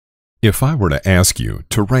If I were to ask you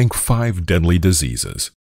to rank 5 deadly diseases,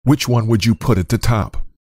 which one would you put at the top?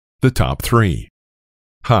 The top 3.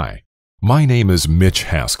 Hi, my name is Mitch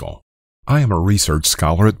Haskell. I am a research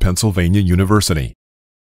scholar at Pennsylvania University.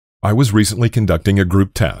 I was recently conducting a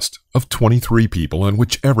group test of 23 people in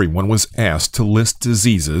which everyone was asked to list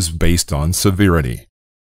diseases based on severity.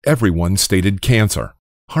 Everyone stated cancer,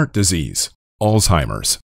 heart disease,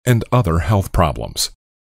 Alzheimer's, and other health problems.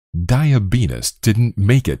 Diabetes didn't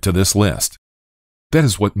make it to this list. That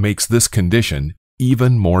is what makes this condition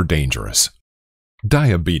even more dangerous.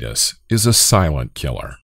 Diabetes is a silent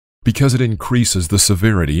killer because it increases the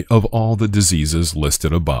severity of all the diseases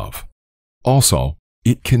listed above. Also,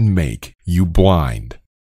 it can make you blind.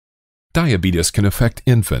 Diabetes can affect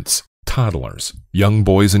infants, toddlers, young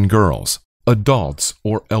boys and girls, adults,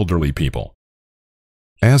 or elderly people.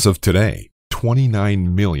 As of today,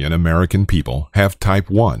 29 million American people have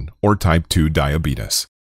type 1 or type 2 diabetes.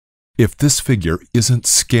 If this figure isn't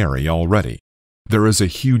scary already, there is a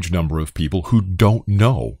huge number of people who don't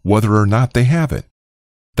know whether or not they have it.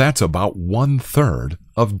 That's about 1/3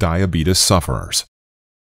 of diabetes sufferers.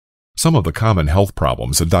 Some of the common health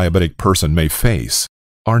problems a diabetic person may face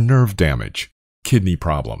are nerve damage, kidney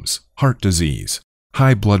problems, heart disease,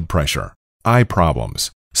 high blood pressure, eye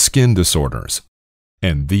problems, skin disorders,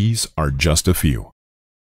 and these are just a few.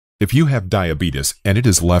 If you have diabetes and it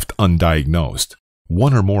is left undiagnosed,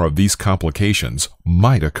 one or more of these complications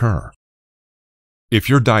might occur. If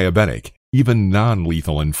you're diabetic, even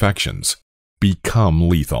non-lethal infections become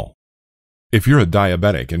lethal. If you're a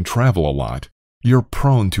diabetic and travel a lot, you're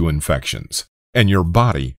prone to infections, and your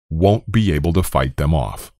body won't be able to fight them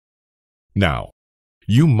off. Now,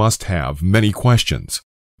 you must have many questions,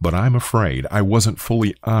 but I'm afraid I wasn't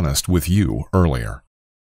fully honest with you earlier.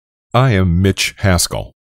 I am Mitch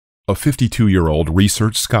Haskell, a 52-year-old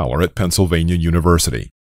research scholar at Pennsylvania University,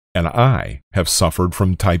 and I have suffered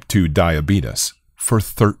from type 2 diabetes for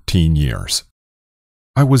 13 years.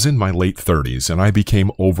 I was in my late 30s and I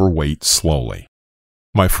became overweight slowly.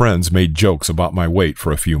 My friends made jokes about my weight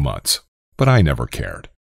for a few months, but I never cared.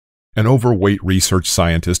 An overweight research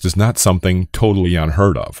scientist is not something totally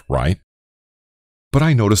unheard of, right? But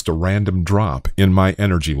I noticed a random drop in my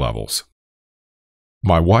energy levels.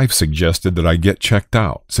 My wife suggested that I get checked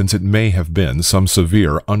out since it may have been some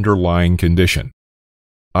severe underlying condition.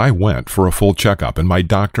 I went for a full checkup and my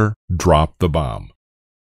doctor dropped the bomb.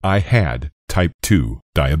 I had type 2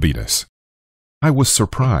 diabetes. I was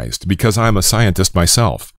surprised because I'm a scientist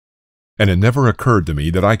myself, and it never occurred to me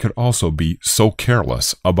that I could also be so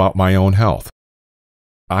careless about my own health.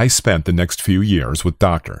 I spent the next few years with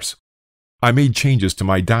doctors. I made changes to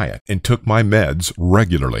my diet and took my meds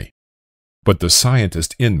regularly. But the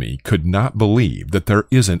scientist in me could not believe that there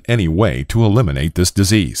isn't any way to eliminate this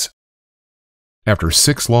disease. After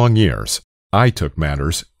 6 long years, I took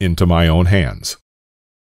matters into my own hands.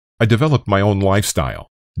 I developed my own lifestyle,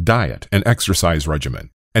 diet, and exercise regimen,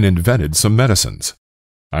 and invented some medicines.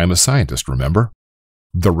 I am a scientist, remember?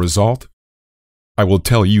 The result? I will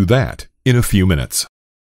tell you that in a few minutes.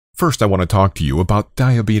 First, I want to talk to you about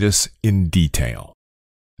diabetes in detail.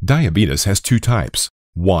 Diabetes has 2 types,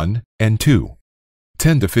 1 and 2.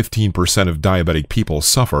 10 to 15% of diabetic people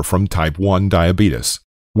suffer from type 1 diabetes,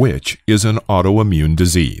 which is an autoimmune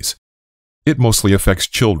disease. It mostly affects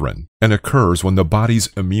children and occurs when the body's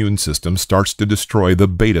immune system starts to destroy the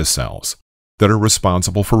beta cells that are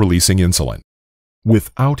responsible for releasing insulin.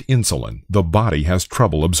 Without insulin, the body has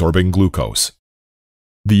trouble absorbing glucose.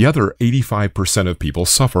 The other 85% of people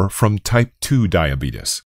suffer from type 2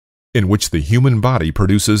 diabetes, in which the human body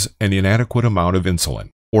produces an inadequate amount of insulin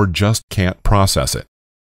or just can't process it.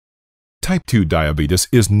 Type 2 diabetes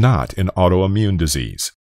is not an autoimmune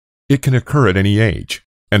disease. It can occur at any age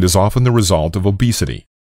and is often the result of obesity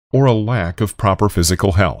or a lack of proper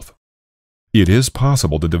physical health. It is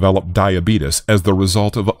possible to develop diabetes as the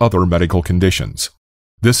result of other medical conditions.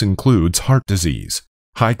 This includes heart disease,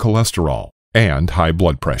 high cholesterol, and high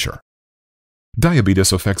blood pressure.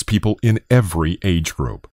 Diabetes affects people in every age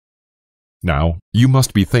group. Now, you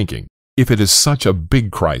must be thinking, if it is such a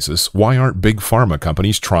big crisis, why aren't big pharma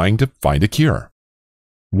companies trying to find a cure?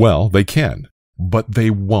 Well, they can, but they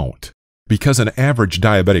won't, because an average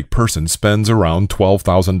diabetic person spends around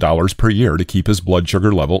 $12,000 per year to keep his blood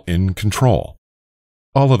sugar level in control.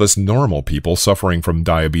 All of us normal people suffering from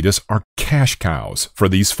diabetes are cash cows for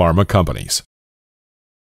these pharma companies.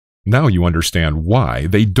 Now you understand why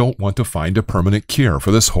they don't want to find a permanent cure for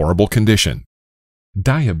this horrible condition.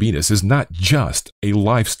 Diabetes is not just a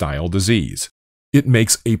lifestyle disease. It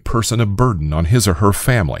makes a person a burden on his or her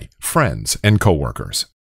family, friends, and coworkers.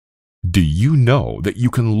 Do you know that you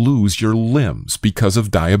can lose your limbs because of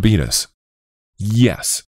diabetes?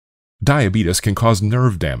 Yes. Diabetes can cause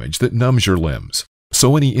nerve damage that numbs your limbs,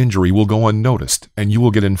 so any injury will go unnoticed and you will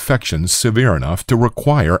get infections severe enough to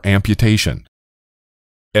require amputation.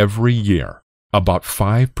 Every year, about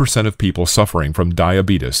 5% of people suffering from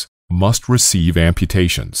diabetes must receive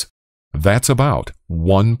amputations. That's about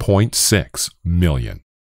 1.6 million.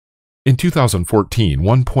 In 2014,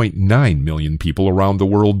 1.9 million people around the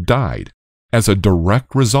world died as a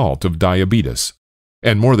direct result of diabetes,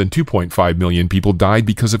 and more than 2.5 million people died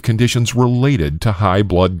because of conditions related to high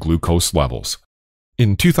blood glucose levels.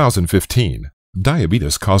 In 2015,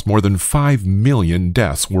 diabetes caused more than 5 million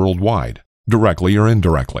deaths worldwide, directly or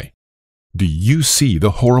indirectly. Do you see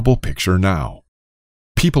the horrible picture now?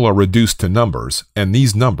 People are reduced to numbers, and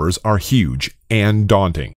these numbers are huge and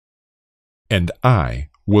daunting. And I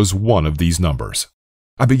was one of these numbers.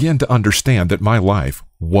 I began to understand that my life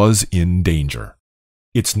was in danger.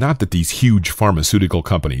 It's not that these huge pharmaceutical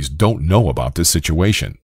companies don't know about this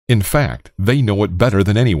situation. In fact, they know it better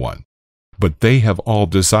than anyone. But they have all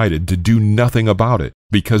decided to do nothing about it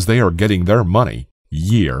because they are getting their money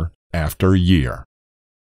year after year.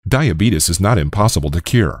 Diabetes is not impossible to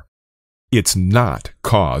cure. It's not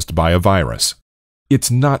caused by a virus. It's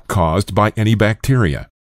not caused by any bacteria.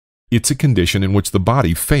 It's a condition in which the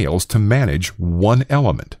body fails to manage one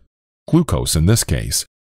element, glucose in this case.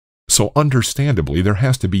 So understandably, there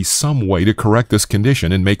has to be some way to correct this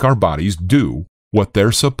condition and make our bodies do what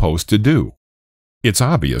they're supposed to do. It's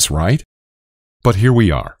obvious, right? But here we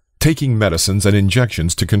are, taking medicines and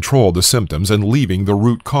injections to control the symptoms and leaving the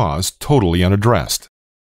root cause totally unaddressed.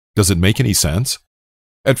 Does it make any sense?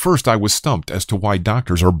 At first, I was stumped as to why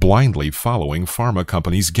doctors are blindly following pharma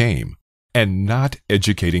companies' game and not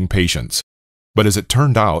educating patients. But as it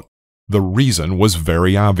turned out, the reason was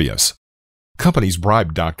very obvious. Companies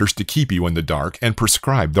bribe doctors to keep you in the dark and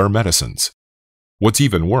prescribe their medicines. What's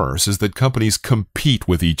even worse is that companies compete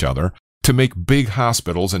with each other to make big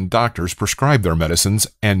hospitals and doctors prescribe their medicines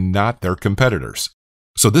and not their competitors.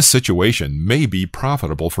 So this situation may be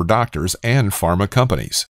profitable for doctors and pharma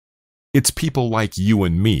companies. It's people like you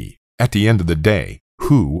and me, at the end of the day,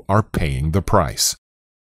 who are paying the price.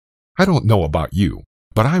 I don't know about you,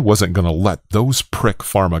 but I wasn't going to let those prick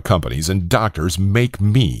pharma companies and doctors make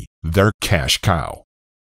me their cash cow.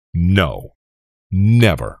 No,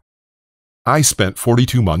 never. I spent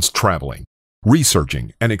 42 months traveling,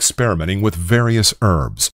 researching and experimenting with various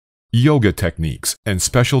herbs, yoga techniques, and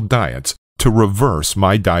special diets to reverse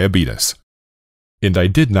my diabetes. And I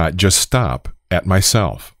did not just stop at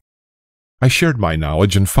myself. I shared my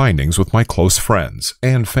knowledge and findings with my close friends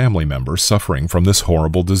and family members suffering from this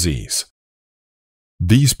horrible disease.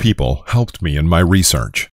 These people helped me in my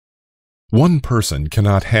research. One person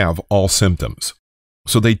cannot have all symptoms,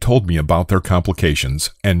 so they told me about their complications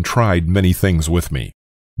and tried many things with me.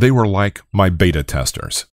 They were like my beta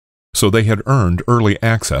testers, so they had earned early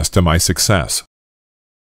access to my success.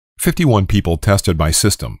 51 people tested my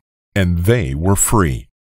system, and they were free.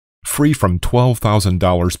 Free from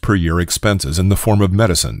 $12,000 per year expenses in the form of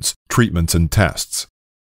medicines, treatments, and tests.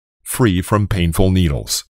 Free from painful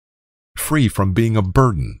needles. Free from being a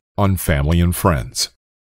burden on family and friends.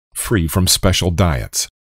 Free from special diets.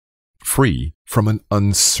 Free from an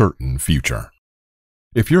uncertain future.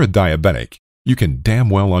 If you're a diabetic, you can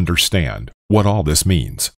damn well understand what all this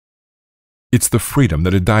means. It's the freedom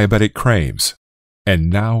that a diabetic craves,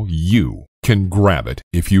 and now you can grab it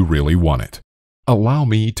if you really want it. Allow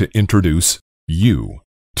me to introduce you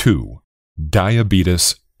to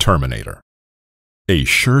Diabetes Terminator, a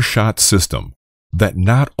sure-shot system that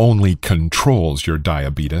not only controls your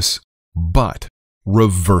diabetes, but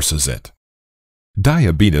reverses it.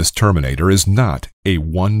 Diabetes Terminator is not a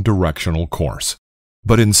one-directional course,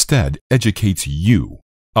 but instead educates you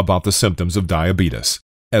about the symptoms of diabetes,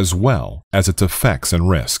 as well as its effects and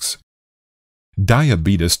risks.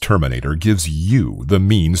 Diabetes Terminator gives you the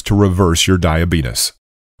means to reverse your diabetes,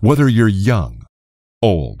 whether you're young,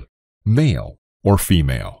 old, male, or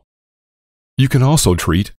female. You can also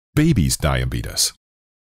treat baby's diabetes.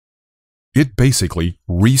 It basically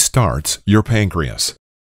restarts your pancreas.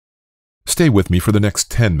 Stay with me for the next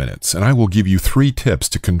 10 minutes, and I will give you 3 tips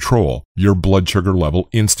to control your blood sugar level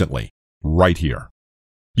instantly, right here.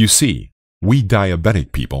 You see, we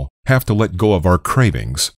diabetic people have to let go of our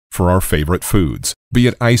cravings for our favorite foods, be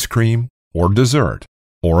it ice cream or dessert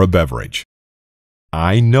or a beverage.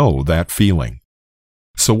 I know that feeling.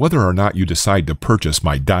 So whether or not you decide to purchase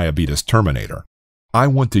my Diabetes Terminator, I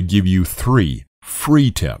want to give you 3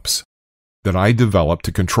 free tips that I developed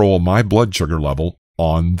to control my blood sugar level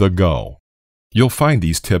on the go. You'll find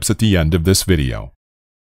these tips at the end of this video.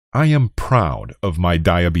 I am proud of my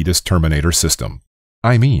diabetes terminator system.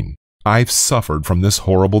 I mean, I've suffered from this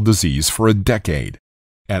horrible disease for a decade,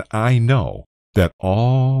 and I know that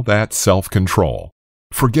all that self-control,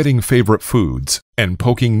 forgetting favorite foods, and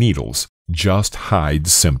poking needles just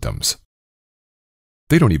hides symptoms.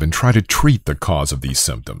 They don't even try to treat the cause of these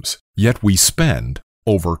symptoms, yet we spend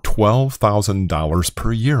over $12,000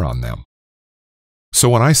 per year on them. So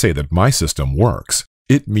when I say that my system works,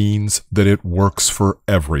 it means that it works for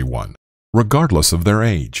everyone, regardless of their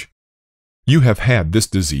age. You have had this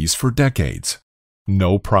disease for decades.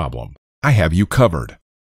 No problem. I have you covered.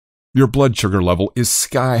 Your blood sugar level is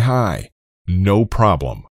sky high. No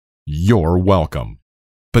problem. You're welcome.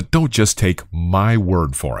 But don't just take my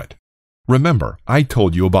word for it. Remember, I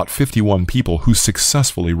told you about 51 people who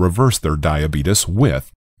successfully reversed their diabetes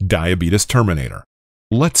with Diabetes Terminator.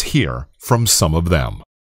 Let's hear from some of them.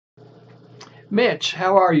 Mitch,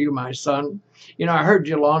 how are you, my son? You know, I heard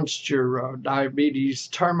you launched your Diabetes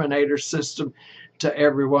Terminator system to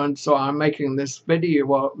everyone, so I'm making this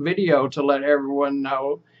video to let everyone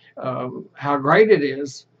know how great it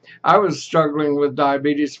is. I was struggling with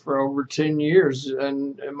diabetes for over 10 years,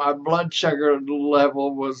 and my blood sugar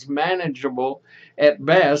level was manageable at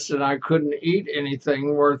best, and I couldn't eat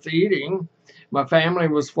anything worth eating. My family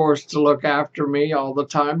was forced to look after me all the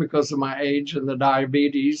time because of my age, and the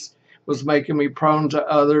diabetes was making me prone to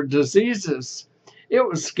other diseases. It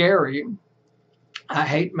was scary. I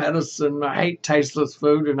hate medicine, I hate tasteless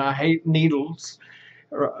food, and I hate needles.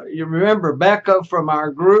 You remember Becca from our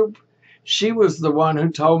group? She was the one who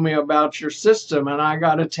told me about your system, and I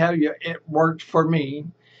got to tell you, it worked for me.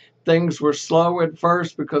 Things were slow at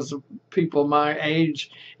first because of people my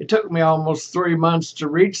age. It took me almost 3 months to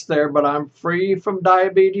reach there, but I'm free from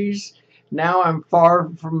diabetes. Now I'm far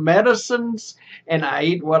from medicines, and I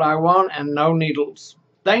eat what I want and no needles.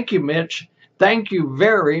 Thank you, Mitch. Thank you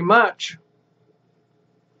very much.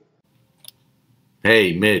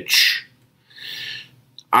 Hey, Mitch.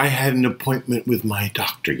 I had an appointment with my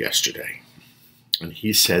doctor yesterday, and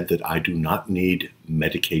he said that I do not need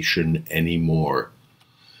medication anymore.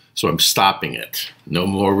 So I'm stopping it. No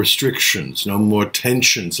more restrictions, no more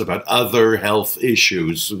tensions about other health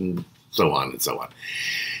issues, and so on and so on.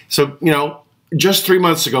 So, you know, just 3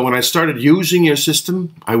 months ago when I started using your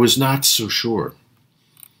system, I was not so sure.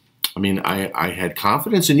 I mean, I had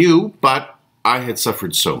confidence in you, but I had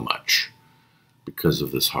suffered so much because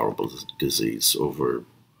of this horrible disease over,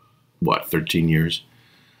 what, 13 years,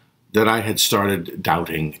 that I had started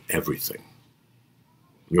doubting everything.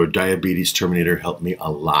 Your Diabetes Terminator helped me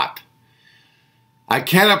a lot. I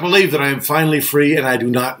cannot believe that I am finally free and I do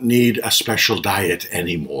not need a special diet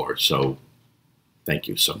anymore. So thank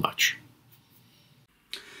you so much.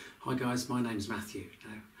 Hi guys, my name's Matthew.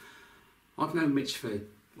 Now, I've known Mitch for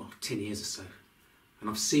 10 years or so, and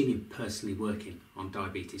I've seen him personally working on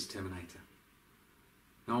Diabetes Terminator.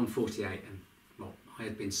 Now I'm 48 and I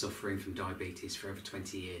had been suffering from diabetes for over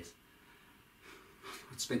 20 years.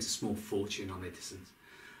 I'd spent a small fortune on medicines,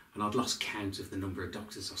 and I'd lost count of the number of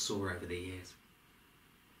doctors I saw over the years.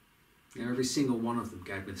 You know, every single one of them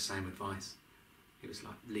gave me the same advice. It was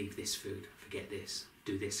like, leave this food, forget this,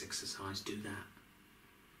 do this exercise, do that.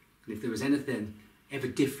 And if there was anything ever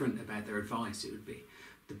different about their advice, it would be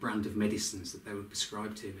the brand of medicines that they would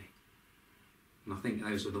prescribe to me. And I think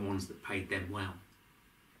those were the ones that paid them well.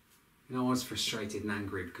 You know, I was frustrated and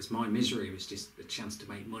angry because my misery was just a chance to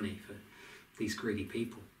make money for these greedy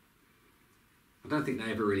people. I don't think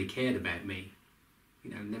they ever really cared about me.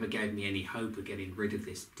 You know, never gave me any hope of getting rid of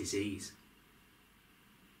this disease.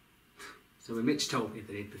 So when Mitch told me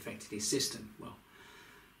that he'd perfected his system,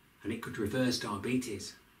 and it could reverse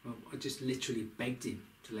diabetes, I just literally begged him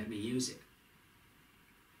to let me use it.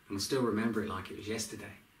 And I still remember it like it was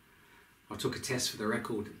yesterday. I took a test for the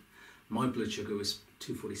record and my blood sugar was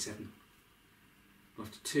 247.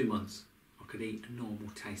 After 2 months, I could eat a normal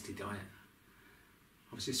tasty diet.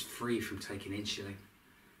 I was just free from taking insulin.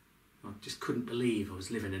 I just couldn't believe I was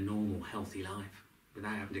living a normal, healthy life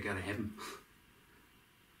without having to go to heaven.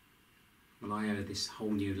 Well, I owe this whole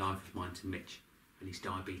new life of mine to Mitch and his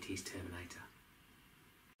Diabetes Terminator.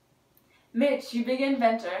 Mitch, you big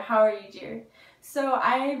inventor, how are you, dear? So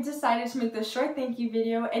I decided to make this short thank you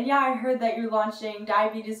video, and yeah, I heard that you're launching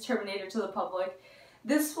Diabetes Terminator to the public.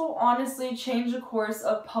 This will honestly change the course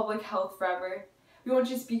of public health forever. We won't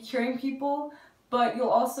just be curing people, but you'll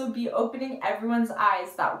also be opening everyone's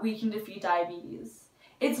eyes that we can defeat diabetes.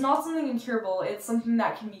 It's not something incurable, it's something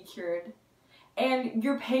that can be cured. And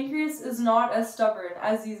your pancreas is not as stubborn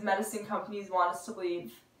as these medicine companies want us to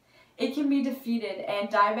believe. It can be defeated, and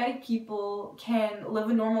diabetic people can live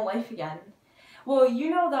a normal life again. Well, you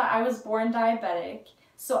know that I was born diabetic,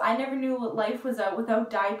 So I never knew what life was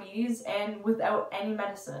without diabetes and without any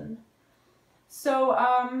medicine. So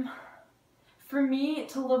for me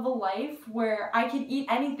to live a life where I could eat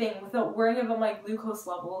anything without worrying about my glucose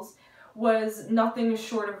levels was nothing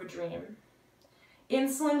short of a dream.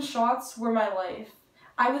 Insulin shots were my life.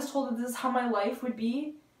 I was told that this is how my life would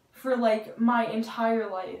be for like my entire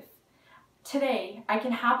life. Today, I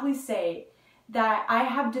can happily say that I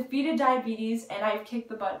have defeated diabetes and I've kicked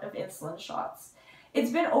the butt of insulin shots.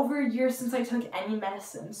 It's been over a year since I took any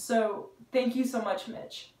medicine, so thank you so much,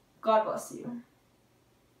 Mitch. God bless you.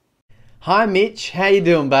 Hi Mitch, how you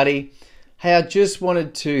doing, buddy? Hey, I just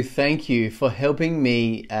wanted to thank you for helping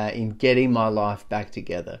me in getting my life back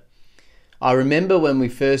together. I remember when we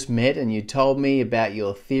first met and you told me about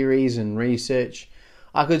your theories and research.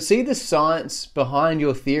 I could see the science behind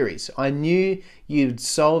your theories. I knew you'd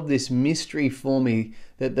solve this mystery for me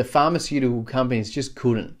that the pharmaceutical companies just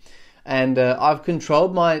couldn't. And I've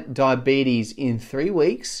controlled my diabetes in 3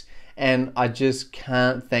 weeks, and I just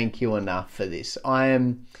can't thank you enough for this.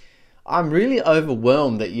 I'm really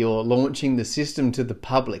overwhelmed that you're launching the system to the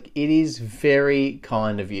public. It is very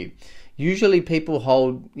kind of you. Usually people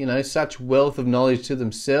hold, such wealth of knowledge to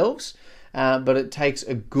themselves, but it takes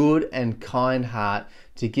a good and kind heart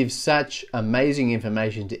to give such amazing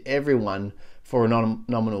information to everyone for a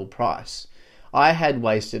nominal price. I had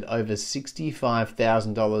wasted over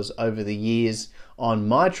 $65,000 over the years on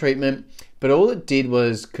my treatment, but all it did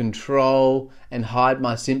was control and hide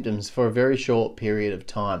my symptoms for a very short period of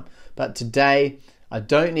time. But today, I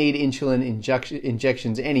don't need insulin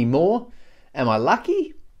injections anymore. Am I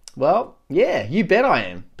lucky? Well, yeah, you bet I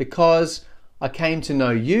am, because I came to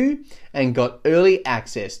know you and got early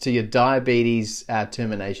access to your diabetes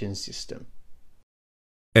termination system.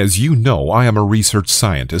 As you know, I am a research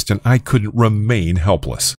scientist and I couldn't remain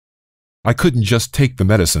helpless. I couldn't just take the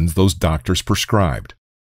medicines those doctors prescribed.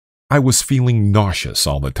 I was feeling nauseous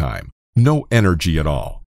all the time, no energy at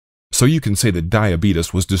all. So you can say that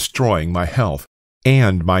diabetes was destroying my health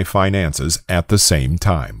and my finances at the same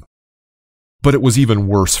time. But it was even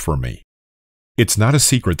worse for me. It's not a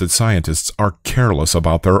secret that scientists are careless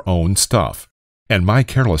about their own stuff, and my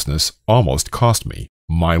carelessness almost cost me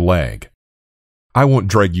my leg. I won't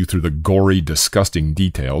drag you through the gory, disgusting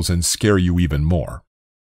details and scare you even more.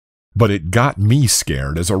 But it got me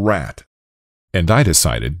scared as a rat, and I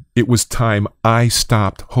decided it was time I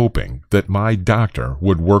stopped hoping that my doctor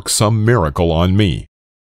would work some miracle on me.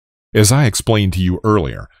 As I explained to you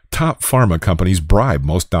earlier, top pharma companies bribe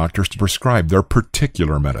most doctors to prescribe their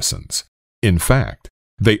particular medicines. In fact,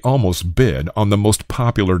 they almost bid on the most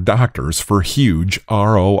popular doctors for huge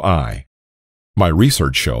ROI. My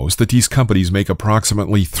research shows that these companies make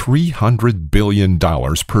approximately $300 billion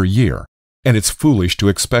per year, and it's foolish to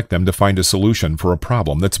expect them to find a solution for a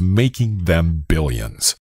problem that's making them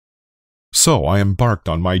billions. So I embarked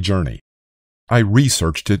on my journey. I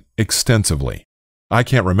researched it extensively. I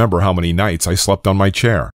can't remember how many nights I slept on my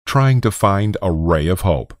chair, trying to find a ray of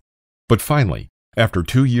hope. But finally, after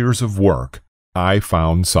 2 years of work, I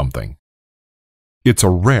found something. It's a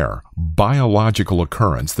rare, biological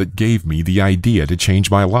occurrence that gave me the idea to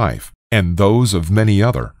change my life, and those of many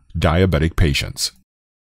other diabetic patients.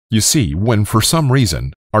 You see, when for some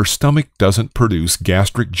reason our stomach doesn't produce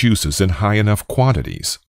gastric juices in high enough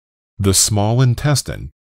quantities, the small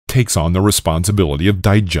intestine takes on the responsibility of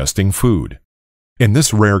digesting food. In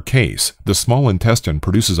this rare case, the small intestine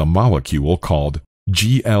produces a molecule called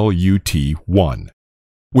GLUT1,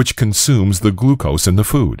 which consumes the glucose in the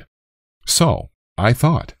food. So, I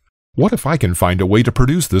thought, what if I can find a way to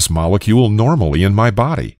produce this molecule normally in my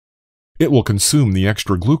body? It will consume the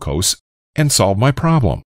extra glucose and solve my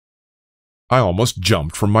problem. I almost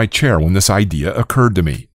jumped from my chair when this idea occurred to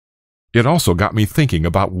me. It also got me thinking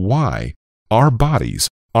about why our bodies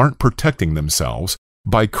aren't protecting themselves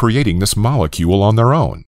by creating this molecule on their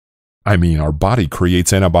own. I mean, our body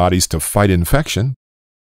creates antibodies to fight infection.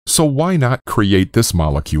 So why not create this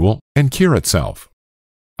molecule and cure itself?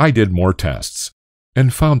 I did more tests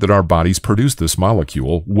and found that our bodies produce this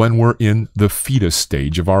molecule when we're in the fetus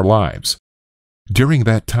stage of our lives. During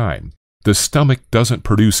that time, the stomach doesn't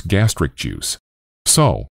produce gastric juice.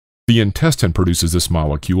 So, the intestine produces this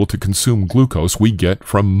molecule to consume glucose we get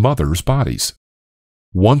from mothers' bodies.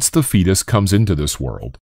 Once the fetus comes into this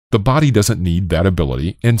world, the body doesn't need that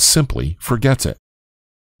ability and simply forgets it.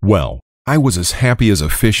 Well, I was as happy as a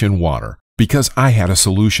fish in water because I had a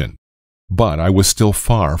solution, but I was still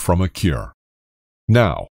far from a cure.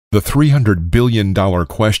 Now, the $300 billion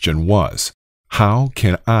question was, how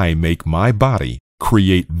can I make my body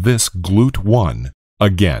create this GLUT1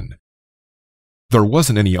 again? There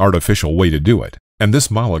wasn't any artificial way to do it, and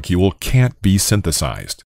this molecule can't be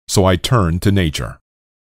synthesized, so I turned to nature.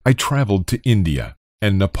 I traveled to India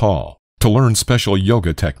and Nepal to learn special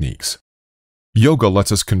yoga techniques. Yoga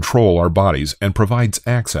lets us control our bodies and provides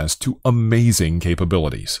access to amazing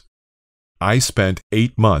capabilities. I spent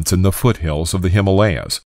 8 months in the foothills of the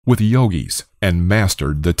Himalayas with yogis and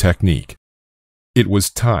mastered the technique. It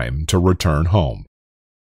was time to return home.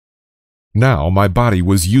 Now my body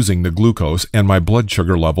was using the glucose and my blood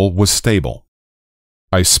sugar level was stable.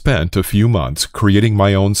 I spent a few months creating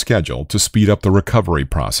my own schedule to speed up the recovery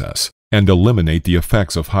process and eliminate the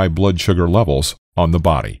effects of high blood sugar levels on the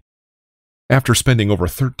body. After spending over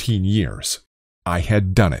 13 years, I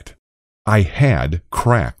had done it. I had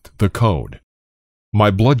cracked the code.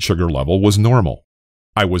 My blood sugar level was normal.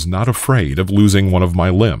 I was not afraid of losing one of my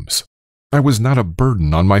limbs. I was not a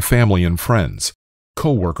burden on my family and friends,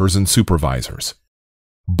 co-workers and supervisors.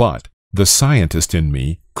 But the scientist in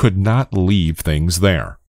me could not leave things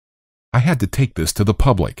there. I had to take this to the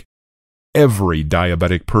public. Every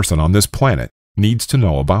diabetic person on this planet needs to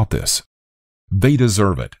know about this. They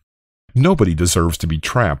deserve it. Nobody deserves to be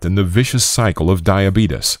trapped in the vicious cycle of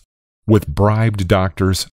diabetes with bribed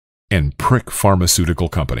doctors and prick pharmaceutical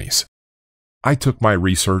companies. I took my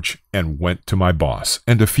research and went to my boss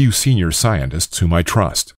and a few senior scientists whom I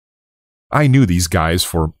trust. I knew these guys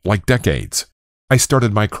for like decades. I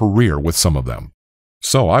started my career with some of them.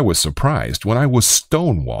 So I was surprised when I was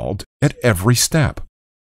stonewalled at every step.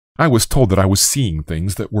 I was told that I was seeing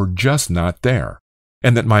things that were just not there,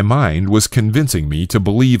 and that my mind was convincing me to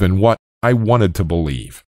believe in what I wanted to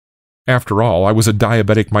believe. After all, I was a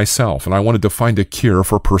diabetic myself, and I wanted to find a cure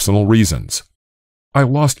for personal reasons. I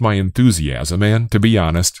lost my enthusiasm, and, to be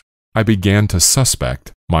honest, I began to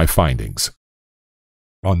suspect my findings.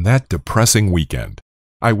 On that depressing weekend,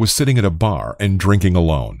 I was sitting at a bar and drinking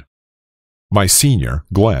alone. My senior,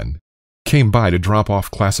 Glenn, came by to drop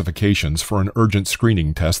off classifications for an urgent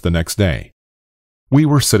screening test the next day. We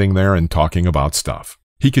were sitting there and talking about stuff.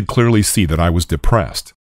 He could clearly see that I was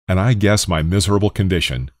depressed, and I guess my miserable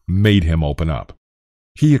condition made him open up.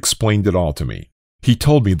 He explained it all to me. He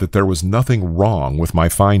told me that there was nothing wrong with my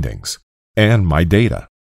findings and my data,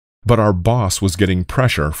 but our boss was getting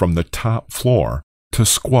pressure from the top floor to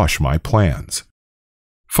squash my plans.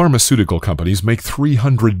 Pharmaceutical companies make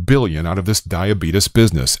 $300 billion out of this diabetes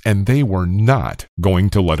business, and they were not going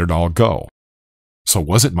to let it all go. So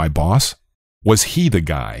was it my boss? Was he the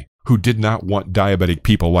guy who did not want diabetic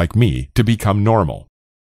people like me to become normal?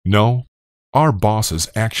 No, our boss is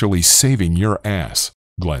actually saving your ass,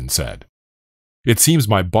 Glenn said. It seems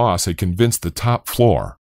my boss had convinced the top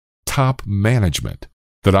floor, top management,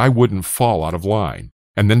 that I wouldn't fall out of line,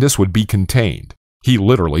 and then this would be contained. He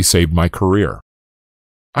literally saved my career.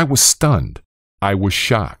 I was stunned. I was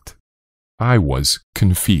shocked. I was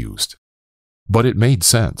confused. But it made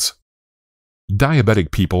sense.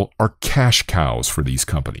 Diabetic people are cash cows for these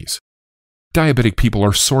companies. Diabetic people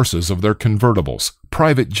are sources of their convertibles,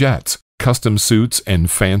 private jets, custom suits, and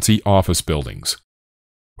fancy office buildings.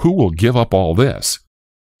 Who will give up all this,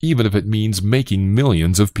 even if it means making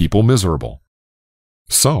millions of people miserable?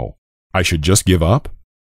 So, I should just give up?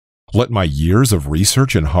 Let my years of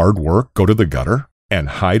research and hard work go to the gutter and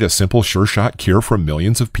hide a simple sure-shot cure for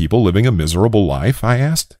millions of people living a miserable life? I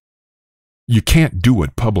asked. You can't do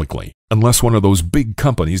it publicly unless one of those big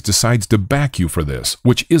companies decides to back you for this,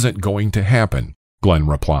 which isn't going to happen, Glenn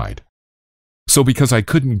replied. So because I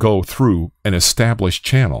couldn't go through an established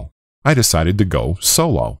channel, I decided to go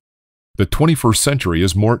solo. The 21st century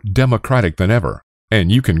is more democratic than ever,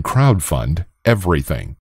 and you can crowdfund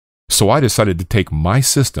everything. So I decided to take my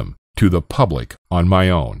system to the public on my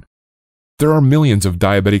own. There are millions of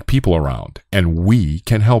diabetic people around, and we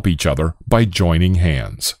can help each other by joining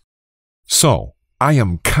hands. So, I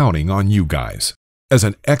am counting on you guys. As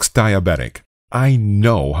an ex-diabetic, I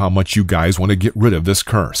know how much you guys want to get rid of this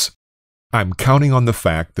curse. I'm counting on the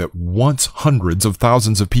fact that once hundreds of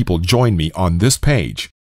thousands of people join me on this page,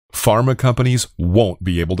 pharma companies won't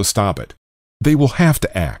be able to stop it. They will have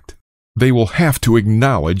to act. They will have to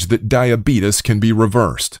acknowledge that diabetes can be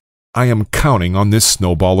reversed. I am counting on this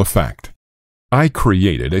snowball effect. I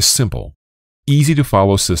created a simple,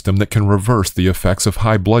 easy-to-follow system that can reverse the effects of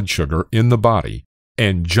high blood sugar in the body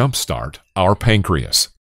and jumpstart our pancreas.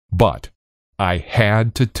 But I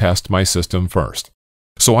had to test my system first.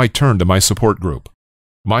 So I turned to my support group,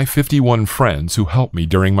 my 51 friends who helped me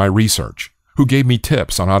during my research, who gave me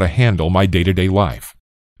tips on how to handle my day-to-day life.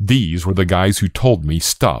 These were the guys who told me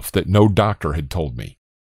stuff that no doctor had told me.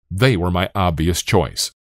 They were my obvious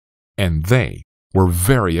choice. And they were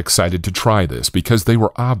very excited to try this because they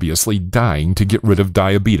were obviously dying to get rid of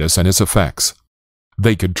diabetes and its effects.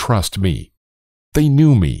 They could trust me. They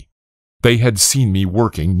knew me. They had seen me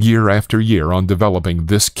working year after year on developing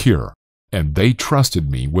this cure, and they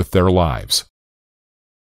trusted me with their lives.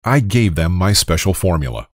 I gave them my special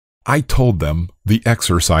formula. I told them the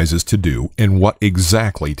exercises to do and what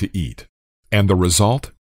exactly to eat. And the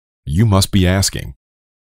result? You must be asking.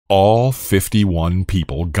 All 51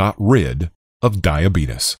 people got rid of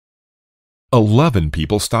diabetes. 11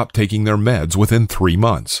 people stopped taking their meds within 3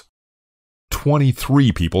 months.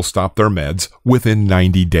 23 people stopped their meds within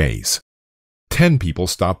 90 days. 10 people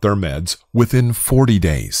stopped their meds within 40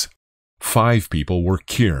 days. 5 people were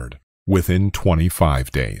cured within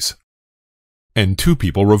 25 days. And 2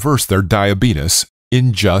 people reversed their diabetes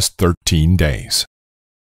in just 13 days.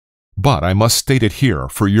 But I must state it here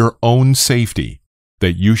for your own safety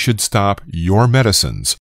that you should stop your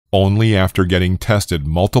medicines only after getting tested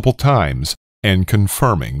multiple times and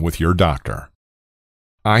confirming with your doctor.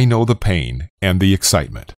 I know the pain and the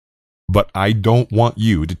excitement, but I don't want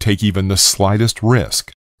you to take even the slightest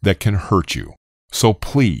risk that can hurt you. So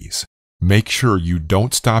please, make sure you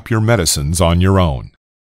don't stop your medicines on your own.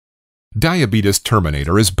 Diabetes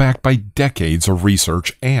Terminator is backed by decades of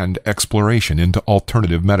research and exploration into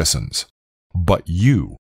alternative medicines. But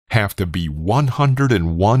you have to be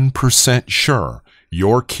 101% sure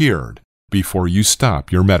you're cured before you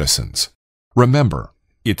stop your medicines. Remember,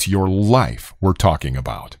 it's your life we're talking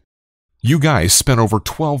about. You guys spent over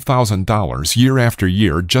 $12,000 year after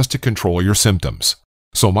year just to control your symptoms.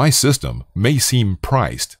 So my system may seem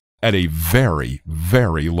priced at a very,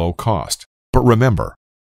 very low cost. But remember,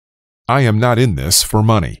 I am not in this for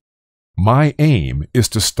money. My aim is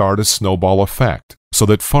to start a snowball effect so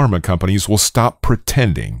that pharma companies will stop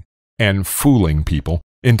pretending and fooling people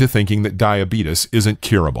into thinking that diabetes isn't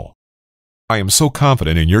curable. I am so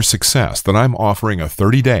confident in your success that I'm offering a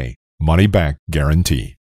 30-day money-back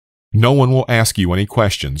guarantee. No one will ask you any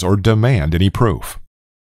questions or demand any proof.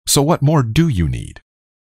 So what more do you need?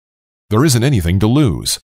 There isn't anything to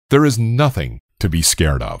lose. There is nothing to be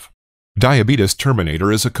scared of. Diabetes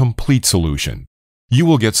Terminator is a complete solution. You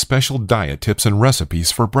will get special diet tips and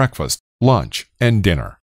recipes for breakfast, lunch, and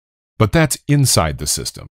dinner. But that's inside the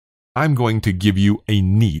system. I'm going to give you a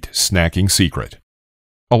neat snacking secret.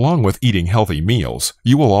 Along with eating healthy meals,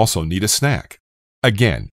 you will also need a snack.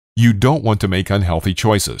 Again, you don't want to make unhealthy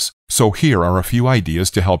choices, so here are a few ideas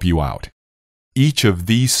to help you out. Each of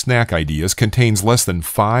these snack ideas contains less than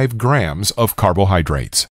 5 grams of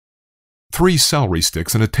carbohydrates. 3 celery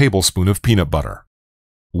sticks and a tablespoon of peanut butter.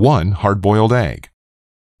 1 hard-boiled egg.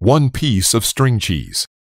 1 piece of string cheese.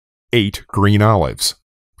 8 green olives.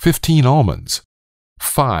 15 almonds.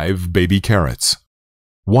 5 baby carrots.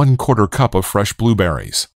 1/4 cup of fresh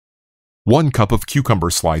blueberries. 1 cup of cucumber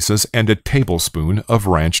slices and a tablespoon of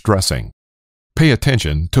ranch dressing. Pay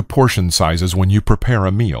attention to portion sizes when you prepare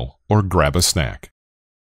a meal or grab a snack.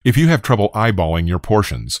 If you have trouble eyeballing your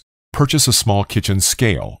portions, purchase a small kitchen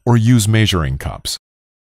scale or use measuring cups.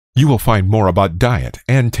 You will find more about diet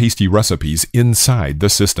and tasty recipes inside the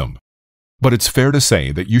system. But it's fair to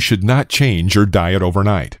say that you should not change your diet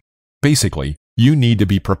overnight. Basically, you need to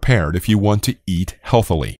be prepared if you want to eat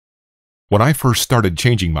healthily. When I first started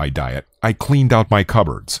changing my diet, I cleaned out my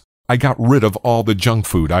cupboards. I got rid of all the junk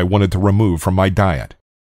food I wanted to remove from my diet.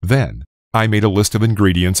 Then, I made a list of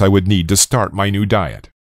ingredients I would need to start my new diet.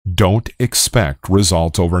 Don't expect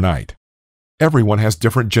results overnight. Everyone has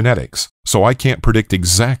different genetics, so I can't predict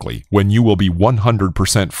exactly when you will be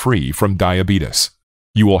 100% free from diabetes.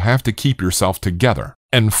 You will have to keep yourself together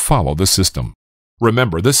and follow the system.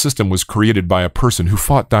 Remember, this system was created by a person who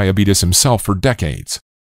fought diabetes himself for decades.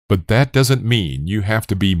 But that doesn't mean you have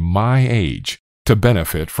to be my age to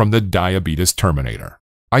benefit from the Diabetes Terminator.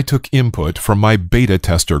 I took input from my beta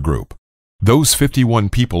tester group. Those 51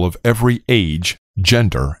 people of every age,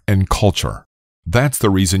 gender, and culture. That's the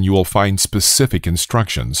reason you will find specific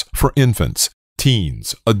instructions for infants,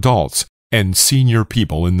 teens, adults, and senior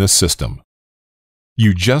people in this system.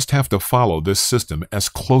 You just have to follow this system as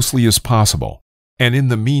closely as possible, and in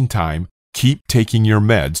the meantime, keep taking your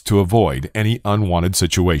meds to avoid any unwanted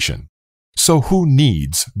situation. So who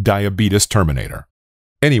needs Diabetes Terminator?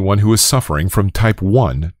 Anyone who is suffering from type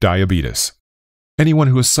 1 diabetes. Anyone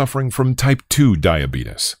who is suffering from type 2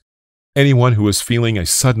 diabetes. Anyone who is feeling a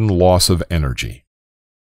sudden loss of energy.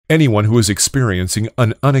 Anyone who is experiencing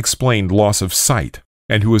an unexplained loss of sight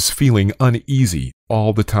and who is feeling uneasy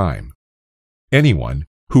all the time. Anyone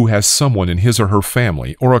who has someone in his or her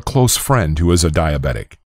family or a close friend who is a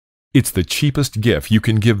diabetic. It's the cheapest gift you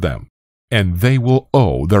can give them, and they will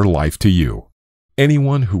owe their life to you.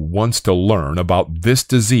 Anyone who wants to learn about this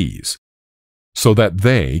disease so that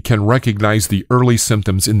they can recognize the early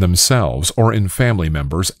symptoms in themselves or in family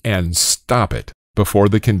members and stop it before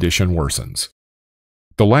the condition worsens.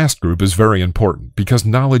 The last group is very important because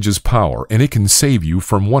knowledge is power and it can save you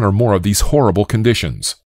from one or more of these horrible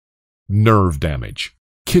conditions. Nerve damage,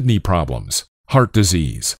 kidney problems, heart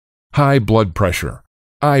disease, high blood pressure,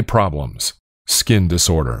 eye problems, skin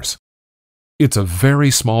disorders. It's a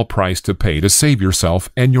very small price to pay to save yourself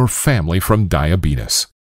and your family from diabetes.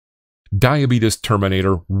 Diabetes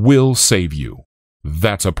Terminator will save you.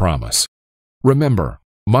 That's a promise. Remember,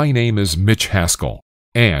 my name is Mitch Haskell,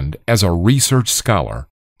 and as a research scholar,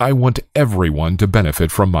 I want everyone to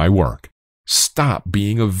benefit from my work. Stop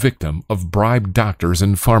being a victim of bribed doctors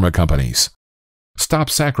and pharma companies. Stop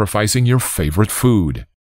sacrificing your favorite food.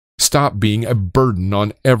 Stop being a burden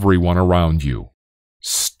on everyone around you.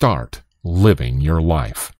 Start living your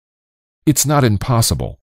life. It's not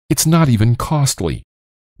impossible. It's not even costly.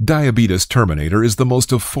 Diabetes Terminator is the most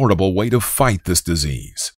affordable way to fight this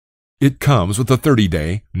disease. It comes with a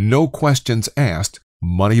 30-day, no questions asked,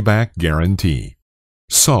 money-back guarantee.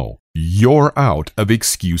 So, you're out of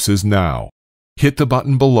excuses now. Hit the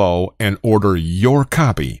button below and order your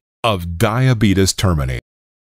copy of Diabetes Terminator.